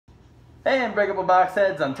Hey, Unbreakable Box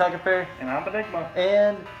Heads, I'm Tuckifer. And I'm Benigma.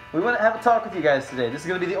 And we want to have a talk with you guys today. This is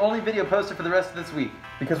going to be the only video posted for the rest of this week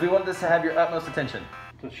because we want this to have your utmost attention.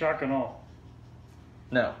 It's a shock and awe.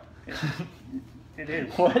 No. It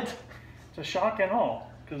is. What? It's a shock and awe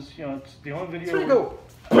because, you know, it's the only video. It's go.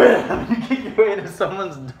 You get your way into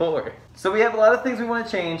someone's door. So we have a lot of things we want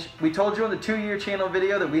to change. We told you on the 2-year channel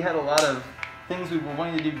video that we had a lot of things we were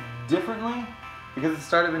wanting to do differently because it's the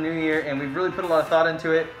start of a new year and we've really put a lot of thought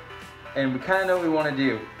into it and we kind of know what we want to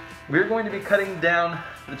do. We're going to be cutting down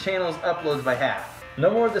the channel's uploads by half.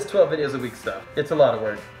 No more of this 12 videos a week stuff. It's a lot of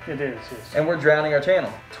work. It is, yes. And we're drowning our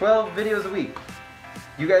channel. 12 videos a week.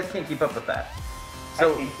 You guys can't keep up with that.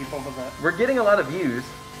 So I can't keep up with that. we're getting a lot of views.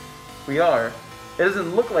 We are. It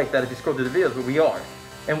doesn't look like that if you scroll through the videos, but we are.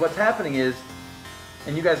 And what's happening is,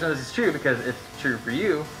 and you guys know this is true because it's true for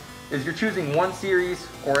you, is you're choosing one series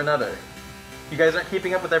or another. You guys aren't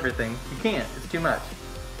keeping up with everything. You can't. It's too much.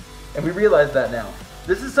 And we realize that now.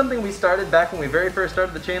 This is something we started back when we very first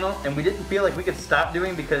started the channel, and we didn't feel like we could stop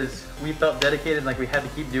doing because we felt dedicated, like we had to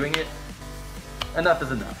keep doing it. Enough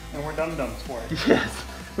is enough. And we're dum-dums for it. Yes.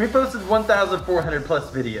 We posted 1,400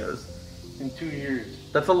 plus videos. In 2 years.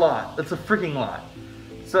 That's a lot. That's a freaking lot.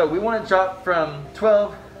 So we want to drop from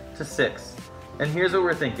 12 to 6. And here's what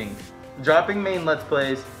we're thinking. Dropping main Let's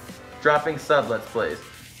Plays, dropping sub Let's Plays.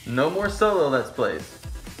 No more solo Let's Plays.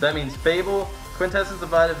 That means Fable, Quintessence of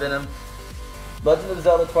Vita Venom, Legend of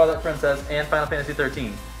Zelda Twilight Princess, and Final Fantasy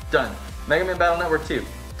 13. Done. Mega Man Battle Network 2.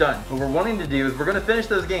 Done. What we're wanting to do is we're going to finish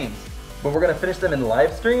those games, but we're going to finish them in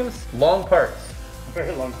live streams, long parts.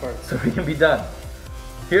 Very long parts. So we can be done.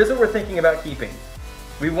 Here's what we're thinking about keeping.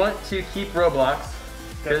 We want to keep Roblox.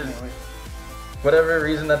 Definitely. Whatever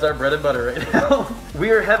reason, that's our bread and butter right now. We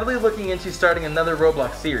are heavily looking into starting another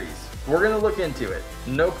Roblox series. We're gonna look into it.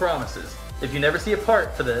 No promises. If you never see a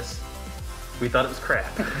part for this, we thought it was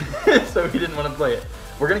crap. So we didn't want to play it.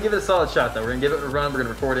 We're gonna give it a solid shot though. We're gonna give it a run, we're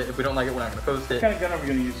gonna record it. If we don't like it, we're not gonna post it. What kind of gun are we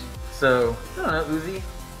gonna use? So, I don't know, Uzi.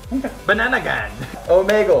 Banana gun.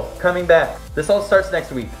 Omegle coming back. This all starts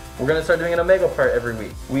next week. We're gonna start doing an Omegle part every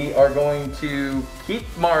week. We are going to keep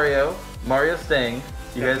Mario. Mario's staying.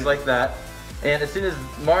 You guys like that. And as soon as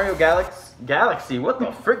Mario Galaxy, what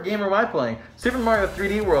the frick game am I playing? Super Mario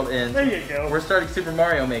 3D World ends. There you go. We're starting Super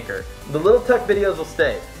Mario Maker. The Little Tuck videos will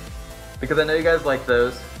stay because I know you guys like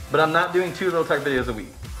those, but I'm not doing 2 Little Tuck videos a week.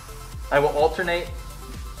 I will alternate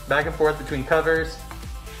back and forth between covers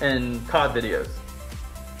and COD videos.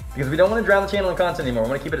 Because we don't want to drown the channel in content anymore. We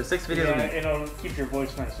want to keep it at 6 videos a week. It'll keep your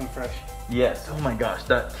voice nice and fresh. Yes. Oh my gosh,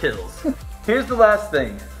 that kills. Here's the last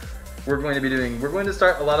thing we're going to be doing. We're going to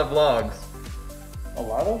start a lot of vlogs. A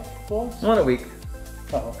lot of vlogs? 1 a week.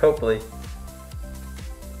 Uh-oh. Hopefully.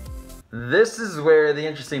 This is where the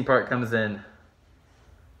interesting part comes in.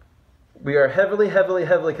 We are heavily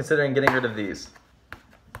considering getting rid of these.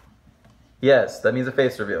 Yes, that means a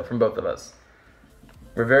face reveal from both of us.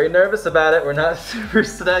 We're very nervous about it. We're not super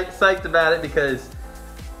psyched about it because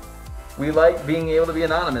we like being able to be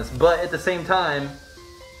anonymous. But at the same time,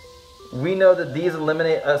 we know that these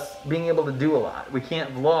eliminate us being able to do a lot. We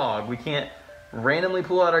can't vlog. We can't randomly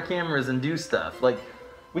pull out our cameras and do stuff. Like,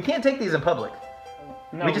 we can't take these in public.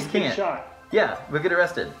 No, we just can't. Shot. Yeah, we'll get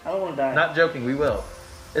arrested. I don't want to die. Not joking, we will.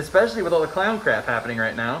 Especially with all the clown crap happening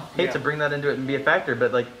right now. Hate to bring that into it and be a factor,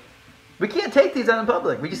 but like, we can't take these out in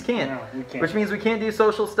public. We just can't. No, we can't. Which means we can't do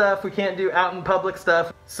social stuff. We can't do out in public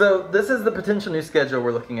stuff. So this is the potential new schedule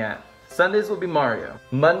we're looking at. Sundays will be Mario.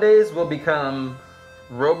 Mondays will become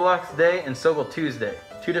Roblox Day, and so will Tuesday.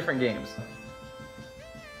 2 different games.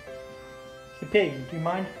 Hey pig, do you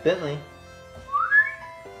mind? Bentley.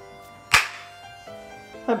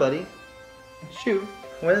 Hi, buddy. Shoot.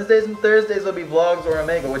 Wednesdays and Thursdays will be vlogs or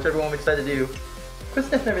Omegle, whichever one we decide to do. Quit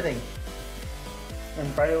sniffing everything. And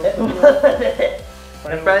Friday will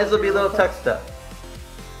And Fridays will be little Tuck stuff.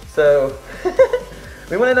 So,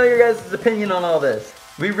 we want to know your guys' opinion on all this.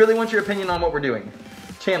 We really want your opinion on what we're doing,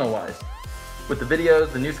 channel-wise. With the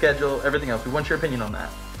videos, the new schedule, everything else. We want your opinion on that.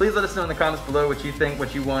 Please let us know in the comments below what you think,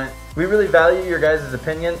 what you want. We really value your guys'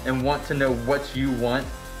 opinion and want to know what you want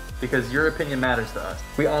because your opinion matters to us.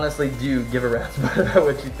 We honestly do give a rat's butt about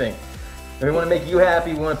what you think. And we want to make you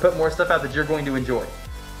happy. We want to put more stuff out that you're going to enjoy.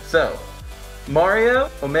 So, Mario,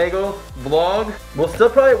 Omegle, vlog. We'll still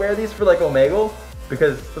probably wear these for like Omegle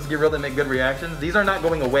because let's get real, they make good reactions. These are not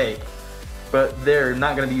going away, but they're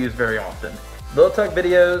not going to be used very often. Little Tuck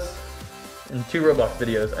videos and 2 Roblox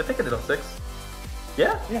videos. I think I did all 6.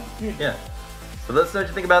 Yeah? Yeah. So let us know what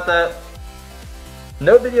you think about that.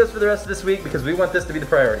 No videos for the rest of this week because we want this to be the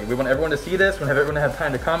priority. We want everyone to see this. We want everyone to have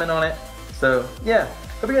time to comment on it. So yeah,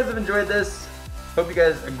 hope you guys have enjoyed this. Hope you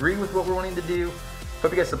guys agree with what we're wanting to do.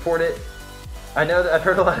 Hope you guys support it. I know that I've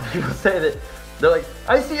heard a lot of people say that they're like,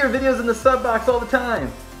 I see your videos in the sub box all the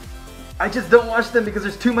time. I just don't watch them because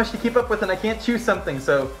there's too much to keep up with and I can't choose something,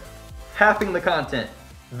 so halving the content.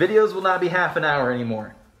 Videos will not be half an hour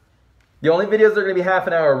anymore. The only videos that are going to be half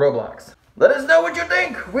an hour are Roblox. Let us know what you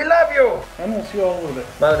think. We love you. And we'll see you all a little bit.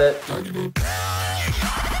 Love it.